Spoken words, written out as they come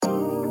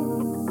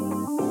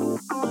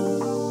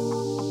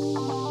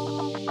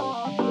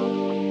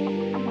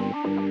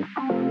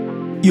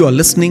You are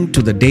listening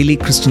to The Daily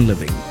Christian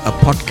Living, a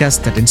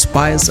podcast that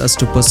inspires us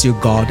to pursue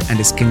God and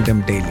His kingdom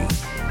daily.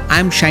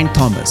 I'm Shine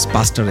Thomas,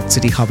 pastor at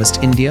City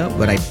Harvest India,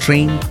 where I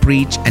train,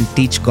 preach, and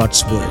teach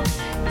God's Word.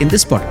 In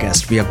this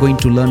podcast, we are going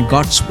to learn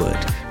God's Word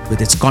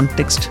with its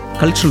context,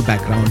 cultural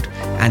background,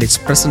 and its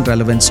present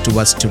relevance to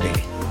us today.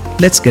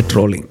 Let's get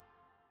rolling.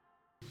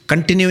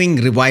 Continuing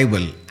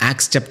revival,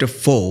 Acts chapter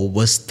 4,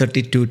 verse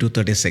 32 to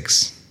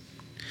 36.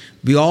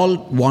 We all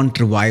want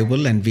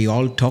revival and we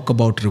all talk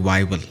about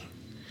revival.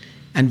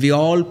 And we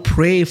all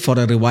pray for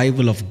a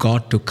revival of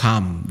God to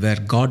come, where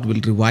God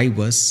will revive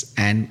us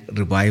and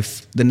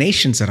revive the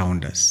nations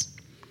around us.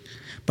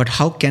 But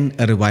how can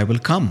a revival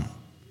come?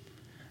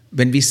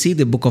 When we see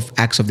the book of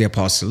Acts of the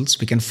Apostles,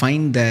 we can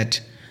find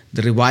that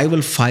the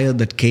revival fire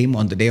that came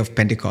on the day of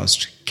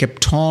Pentecost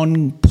kept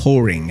on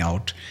pouring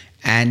out,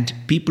 and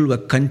people were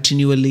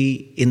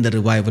continually in the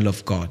revival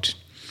of God.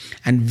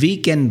 And we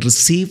can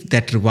receive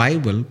that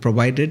revival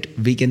provided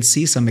we can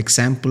see some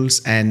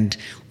examples and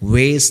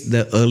ways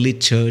the early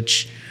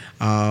church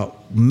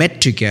met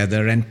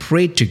together and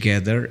prayed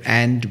together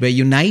and were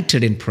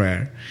united in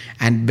prayer.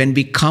 And when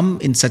we come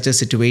in such a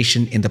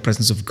situation in the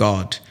presence of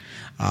God,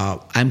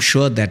 I'm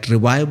sure that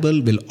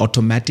revival will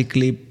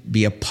automatically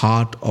be a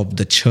part of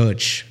the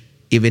church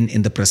even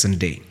in the present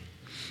day.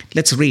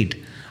 Let's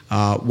read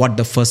what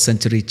the first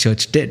century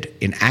church did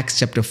in Acts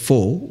chapter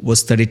 4,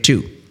 verse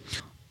 32.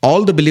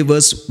 All the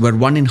believers were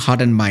one in heart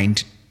and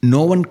mind.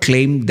 No one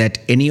claimed that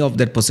any of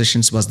their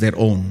possessions was their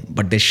own,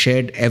 but they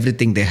shared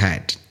everything they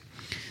had.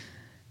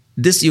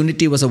 This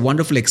unity was a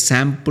wonderful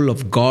example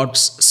of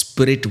God's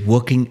Spirit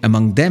working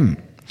among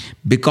them.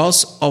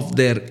 Because of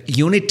their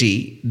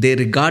unity, they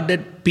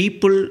regarded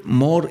people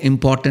more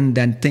important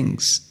than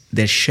things.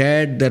 They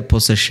shared their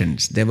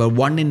possessions. They were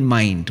one in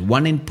mind,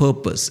 one in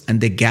purpose, and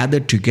they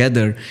gathered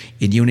together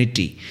in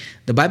unity.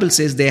 The Bible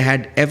says they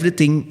had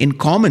everything in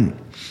common.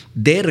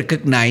 They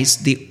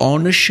recognized the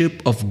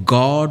ownership of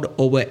God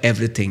over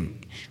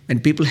everything. When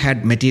people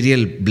had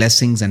material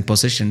blessings and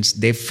possessions,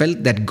 they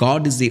felt that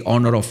God is the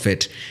owner of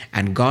it,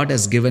 and God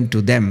has given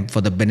to them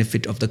for the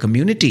benefit of the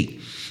community.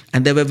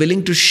 And they were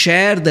willing to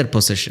share their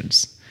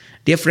possessions.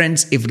 Dear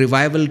friends, if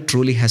revival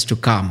truly has to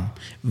come,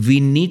 we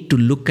need to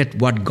look at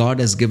what God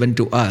has given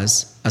to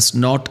us as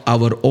not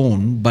our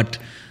own, but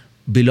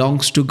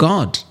belongs to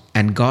God.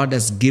 And God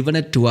has given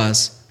it to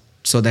us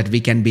so that we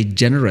can be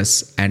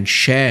generous and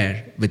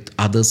share with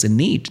others in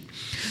need.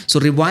 So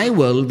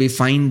revival, we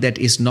find that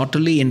is not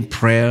only in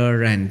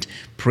prayer and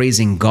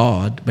praising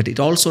God, but it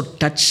also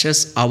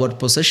touches our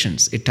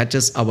possessions. It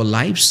touches our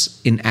lives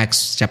in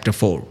Acts chapter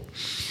 4.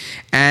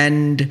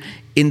 And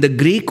in the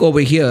Greek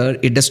over here,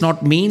 it does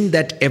not mean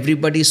that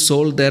everybody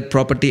sold their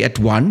property at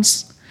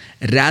once.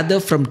 Rather,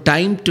 from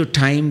time to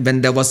time,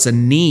 when there was a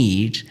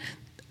need,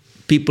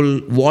 people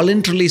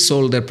voluntarily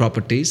sold their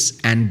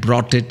properties and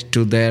brought it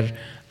to their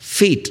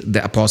feet,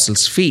 the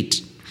apostles'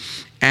 feet.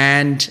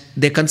 And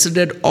they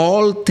considered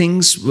all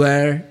things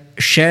were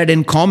shared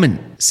in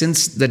common.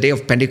 Since the day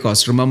of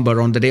Pentecost,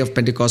 remember, on the day of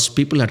Pentecost,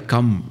 people had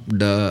come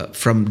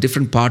from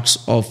different parts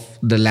of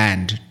the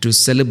land to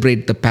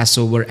celebrate the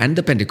Passover and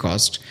the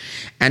Pentecost.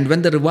 And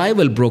when the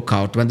revival broke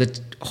out, when the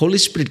Holy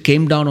Spirit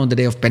came down on the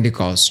day of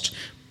Pentecost,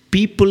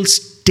 people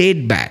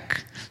stayed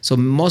back. So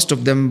most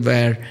of them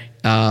were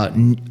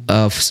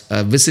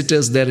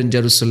visitors there in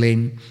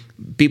Jerusalem.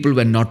 People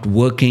were not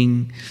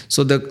working.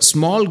 So the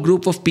small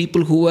group of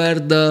people who were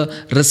the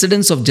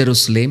residents of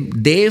Jerusalem,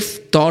 they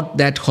thought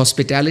that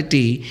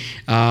hospitality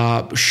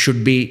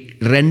should be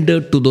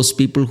rendered to those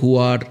people who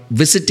are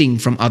visiting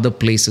from other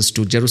places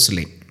to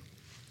Jerusalem.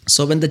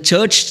 So when the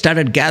church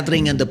started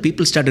gathering and the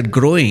people started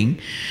growing,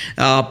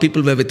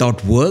 people were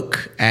without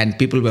work and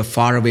people were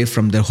far away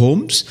from their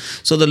homes.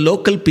 So the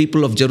local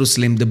people of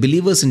Jerusalem, the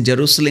believers in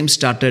Jerusalem,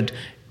 started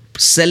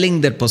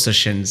selling their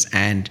possessions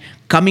and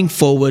coming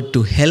forward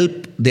to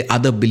help the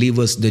other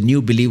believers, the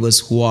new believers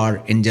who are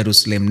in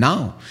Jerusalem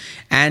now.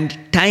 And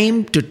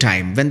time to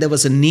time, when there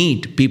was a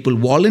need, people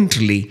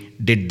voluntarily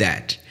did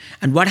that.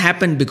 And what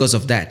happened because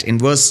of that? In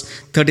verse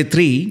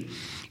 33,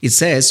 it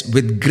says,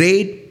 with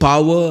great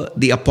power,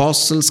 the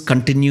apostles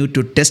continued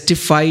to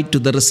testify to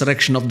the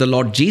resurrection of the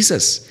Lord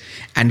Jesus.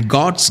 And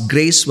God's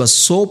grace was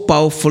so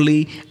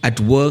powerfully at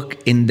work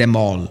in them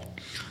all.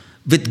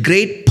 With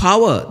great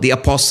power, the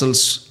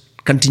apostles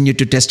continue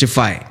to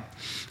testify.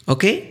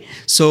 Okay,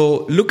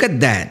 so look at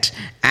that.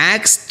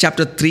 Acts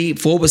chapter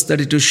 4 verse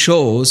 32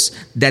 shows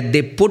that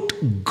they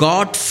put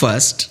God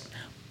first,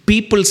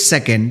 people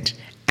second,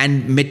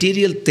 and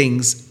material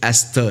things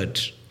as third.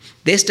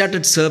 They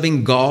started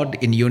serving God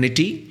in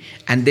unity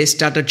and they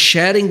started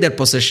sharing their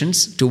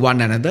possessions to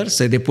one another.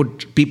 So they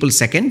put people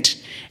second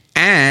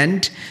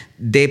and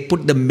they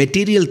put the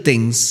material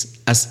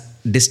things as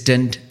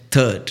distant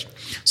third.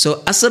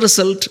 So as a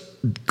result,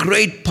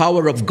 great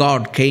power of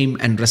God came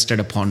and rested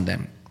upon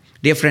them.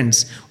 Dear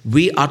friends,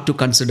 we are to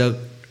consider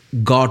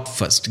God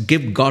first.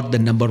 Give God the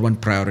number one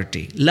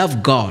priority.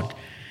 Love God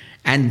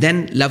and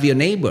then love your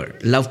neighbor,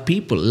 love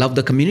people, love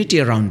the community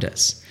around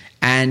us.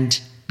 And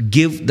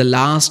give the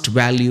last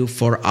value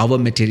for our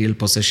material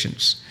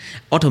possessions.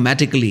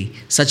 Automatically,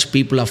 such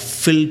people are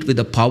filled with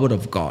the power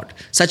of God.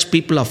 Such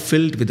people are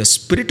filled with the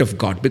Spirit of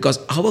God, because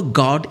our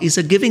God is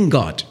a giving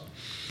God.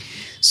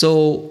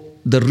 So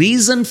the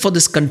reason for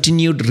this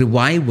continued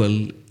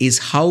revival is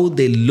how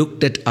they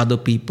looked at other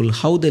people,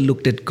 how they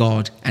looked at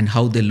God, and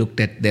how they looked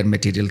at their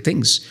material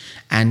things.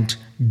 And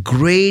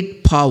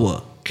great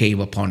power came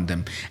upon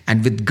them.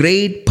 And with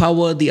great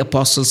power, the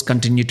apostles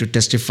continued to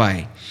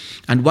testify.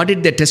 And what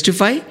did they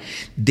testify?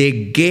 They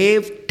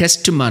gave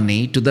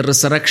testimony to the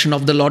resurrection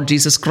of the Lord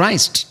Jesus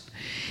Christ.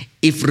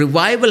 If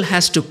revival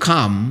has to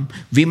come,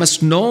 we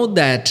must know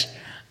that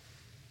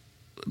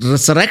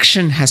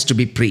resurrection has to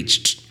be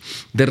preached.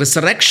 The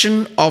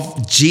resurrection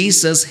of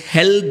Jesus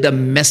held the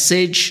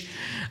message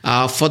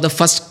for the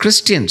first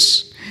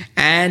Christians,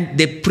 and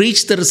they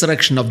preached the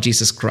resurrection of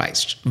Jesus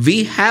Christ.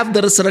 We have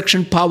the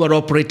resurrection power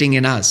operating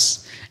in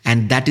us,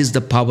 and that is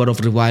the power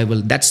of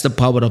revival. That's the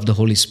power of the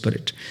Holy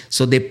Spirit.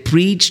 So they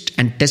preached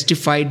and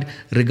testified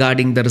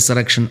regarding the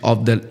resurrection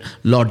of the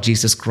Lord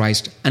Jesus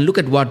Christ. And look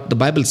at what the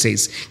Bible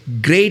says.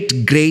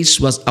 Great grace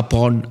was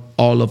upon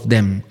all of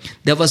them.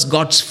 There was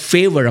God's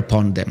favor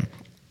upon them.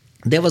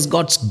 There was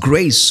God's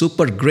grace,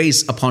 super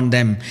grace upon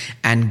them,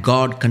 and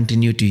God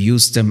continued to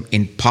use them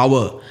in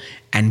power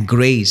and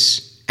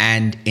grace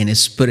and in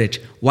His Spirit.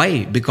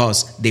 Why?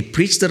 Because they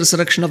preached the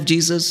resurrection of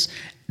Jesus.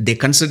 They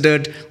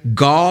considered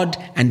God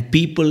and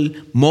people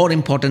more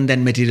important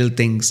than material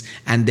things,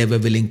 and they were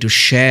willing to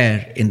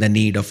share in the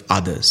need of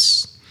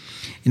others.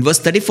 In verse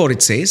 34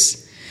 it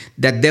says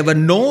that there were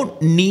no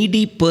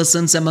needy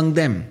persons among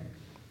them.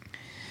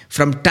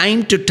 From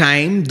time to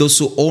time, those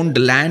who owned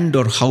land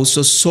or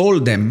houses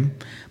sold them,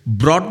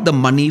 brought the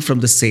money from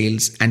the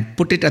sales and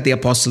put it at the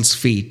apostles'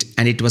 feet,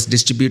 and it was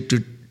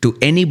distributed to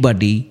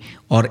anybody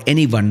or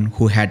anyone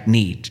who had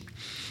need.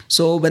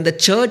 So when the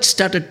church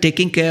started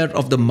taking care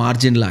of the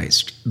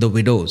marginalized, the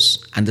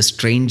widows and the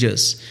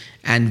strangers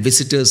and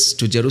visitors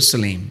to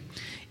Jerusalem,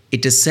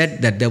 it is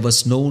said that there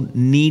was no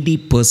needy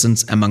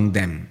persons among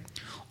them.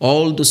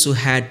 All those who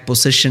had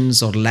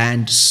possessions or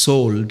land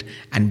sold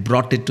and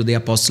brought it to the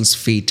apostles'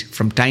 feet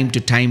from time to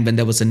time when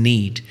there was a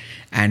need,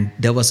 and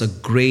there was a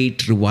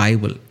great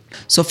revival.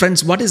 So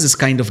friends, what is this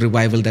kind of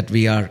revival that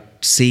we are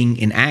seeing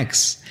in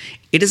Acts?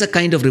 It is a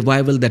kind of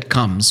revival that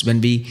comes when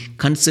we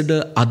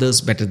consider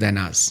others better than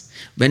us,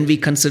 when we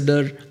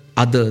consider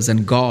others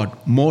and God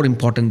more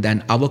important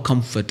than our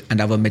comfort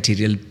and our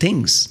material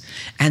things.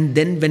 And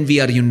then when we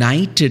are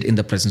united in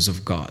the presence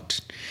of God,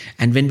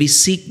 and when we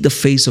seek the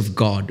face of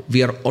God,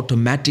 we are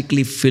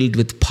automatically filled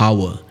with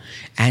power,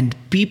 and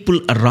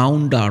people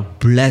around are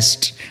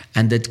blessed,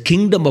 and the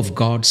kingdom of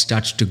God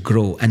starts to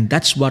grow. And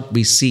that's what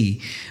we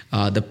see,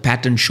 the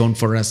pattern shown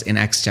for us in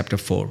Acts chapter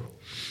 4.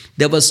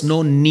 There was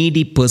no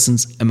needy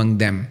persons among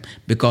them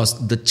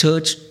because the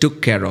church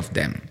took care of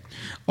them.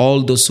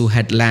 All those who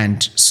had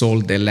land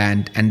sold their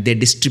land, and they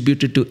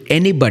distributed to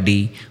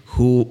anybody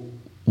who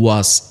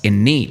was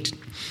in need.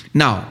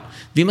 Now,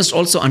 we must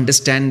also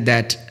understand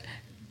that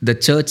the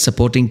church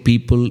supporting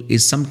people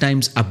is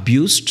sometimes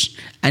abused,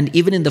 and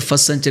even in the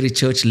first century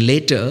church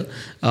later,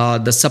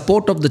 the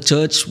support of the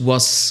church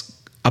was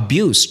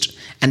abused.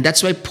 And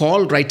that's why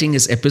Paul, writing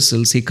his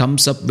epistles, he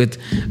comes up with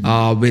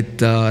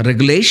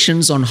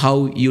regulations on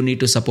how you need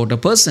to support a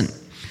person.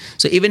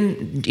 So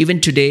even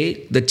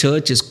today, the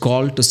church is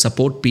called to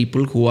support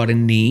people who are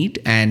in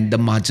need, and the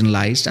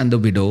marginalized and the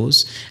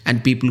widows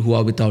and people who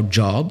are without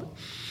job.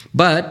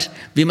 But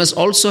we must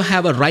also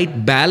have a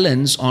right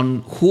balance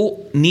on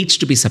who needs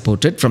to be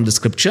supported from the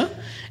scripture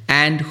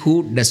and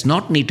who does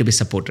not need to be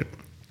supported.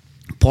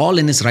 Paul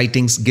in his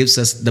writings gives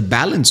us the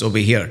balance over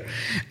here.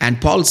 And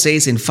Paul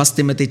says in 1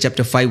 Timothy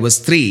chapter 5 verse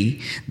 3,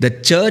 the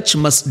church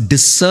must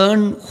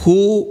discern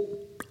who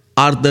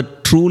are the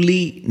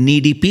truly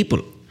needy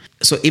people.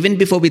 So even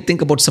before we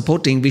think about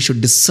supporting, we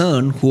should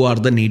discern who are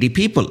the needy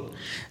people.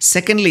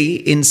 Secondly,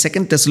 in 2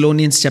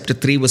 Thessalonians chapter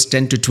 3 verse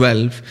 10 to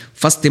 12,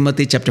 1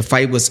 Timothy chapter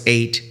 5 verse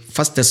 8,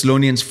 1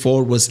 Thessalonians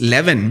 4 verse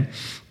 11,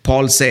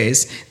 Paul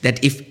says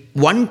that if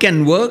one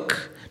can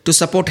work to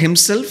support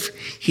himself,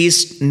 he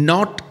is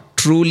not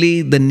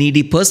truly the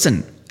needy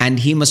person, and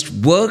he must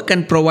work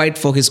and provide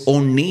for his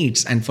own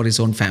needs and for his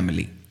own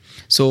family.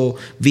 So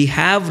we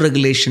have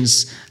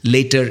regulations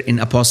later in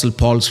Apostle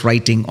Paul's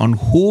writing on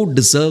who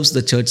deserves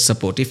the church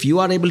support. If you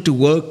are able to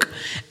work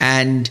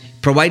and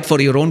provide for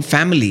your own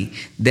family,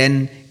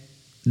 then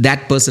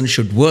that person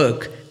should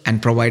work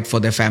and provide for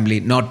their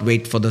family, not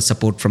wait for the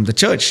support from the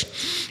church.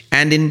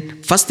 And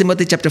in 1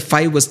 Timothy chapter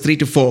 5 verse 3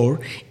 to 4,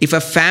 if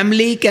a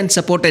family can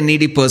support a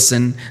needy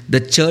person,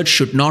 the church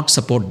should not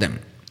support them.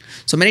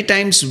 So many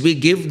times we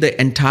give the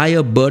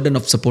entire burden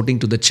of supporting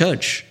to the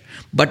church.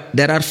 But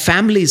there are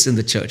families in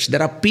the church.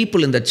 There are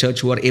people in the church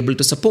who are able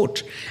to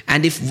support.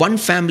 And if one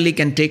family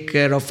can take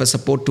care of a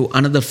support to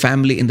another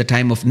family in the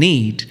time of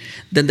need,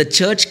 then the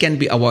church can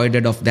be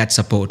avoided of that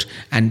support.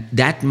 And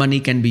that money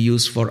can be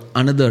used for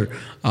another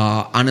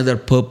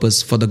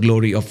purpose for the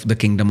glory of the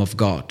kingdom of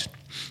God.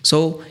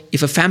 So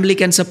if a family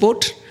can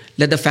support,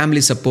 let the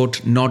family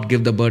support not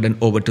give the burden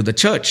over to the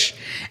church.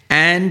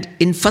 And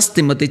in 1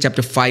 Timothy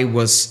chapter 5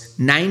 verse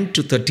 9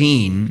 to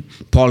 13,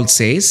 Paul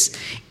says,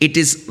 it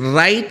is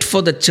right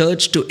for the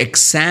church to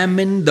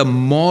examine the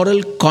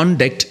moral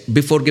conduct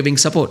before giving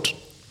support.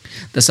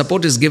 The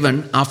support is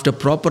given after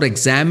proper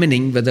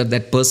examining whether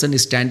that person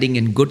is standing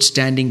in good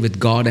standing with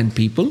God and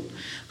people,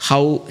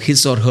 how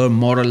his or her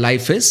moral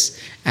life is,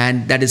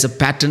 and that is a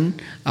pattern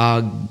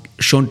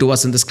shown to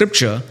us in the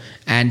scripture,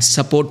 and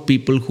support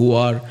people who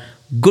are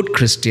good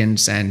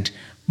Christians and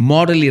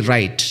morally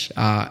right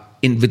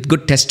with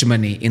good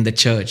testimony in the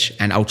church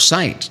and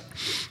outside.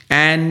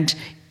 And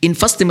in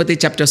 1 Timothy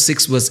chapter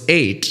 6 verse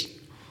 8,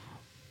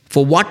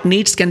 for what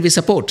needs can we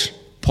support?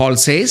 Paul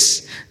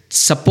says,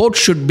 support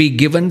should be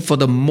given for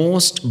the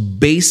most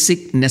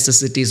basic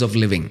necessities of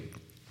living.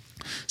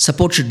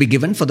 Support should be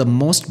given for the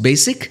most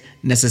basic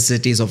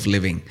necessities of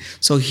living.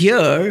 So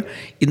here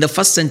in the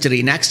first century,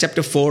 in Acts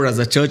chapter 4, as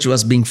the church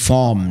was being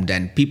formed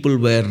and people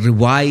were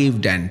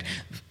revived and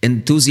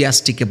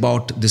enthusiastic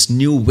about this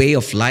new way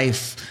of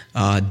life,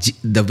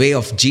 the way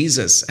of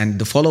Jesus and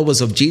the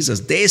followers of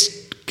Jesus, they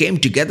came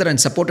together and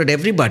supported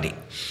everybody.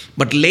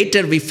 But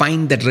later we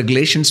find that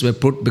regulations were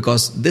put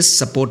because this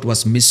support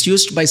was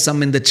misused by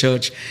some in the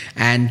church,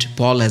 and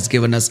Paul has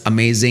given us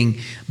amazing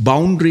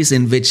boundaries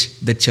in which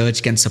the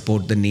church can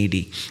support the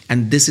needy.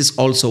 And this is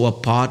also a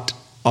part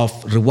of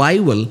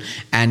revival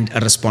and a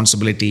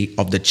responsibility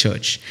of the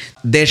church.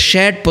 They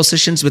shared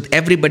possessions with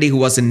everybody who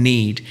was in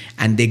need,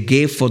 and they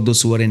gave for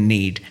those who were in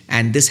need.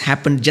 And this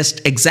happened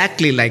just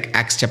exactly like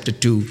Acts chapter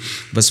 2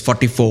 verse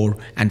 44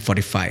 and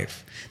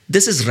 45.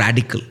 This is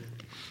radical.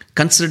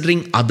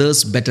 Considering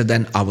others better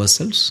than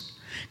ourselves,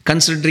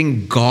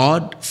 considering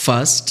God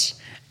first,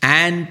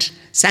 and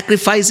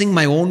sacrificing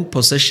my own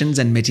possessions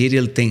and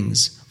material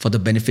things for the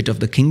benefit of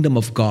the kingdom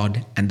of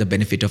God and the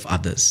benefit of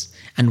others.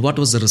 And what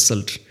was the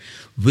result?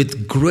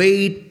 With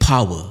great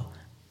power,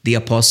 the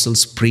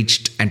apostles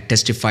preached and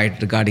testified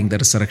regarding the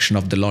resurrection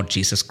of the Lord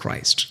Jesus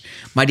Christ.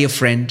 My dear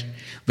friend,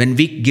 when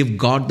we give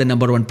God the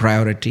number one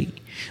priority,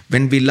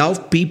 when we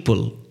love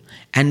people,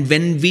 and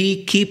when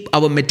we keep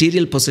our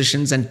material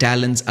possessions and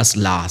talents as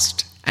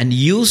last and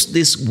use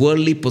these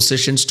worldly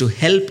possessions to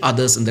help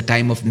others in the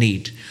time of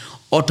need,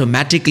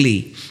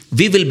 automatically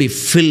we will be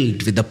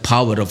filled with the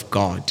power of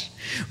God.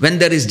 When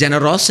there is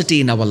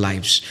generosity in our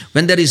lives,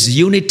 when there is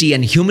unity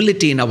and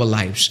humility in our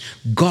lives,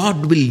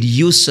 God will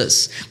use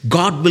us,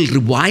 God will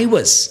revive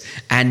us,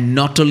 and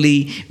not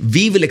only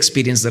we will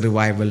experience the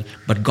revival,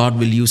 but God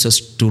will use us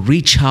to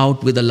reach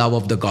out with the love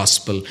of the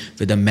gospel,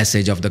 with the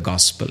message of the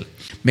gospel.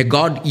 May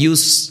God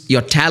use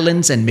your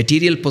talents and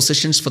material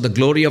possessions for the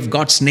glory of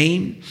God's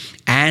name,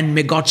 and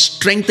may God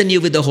strengthen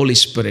you with the Holy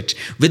Spirit,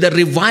 with a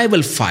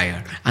revival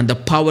fire and the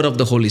power of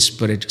the Holy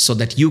Spirit, so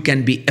that you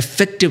can be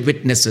effective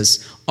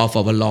witnesses of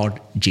our Lord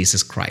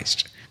Jesus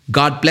Christ.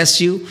 God bless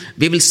you.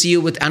 We will see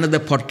you with another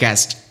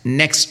podcast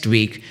next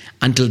week.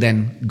 Until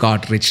then,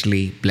 God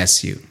richly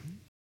bless you.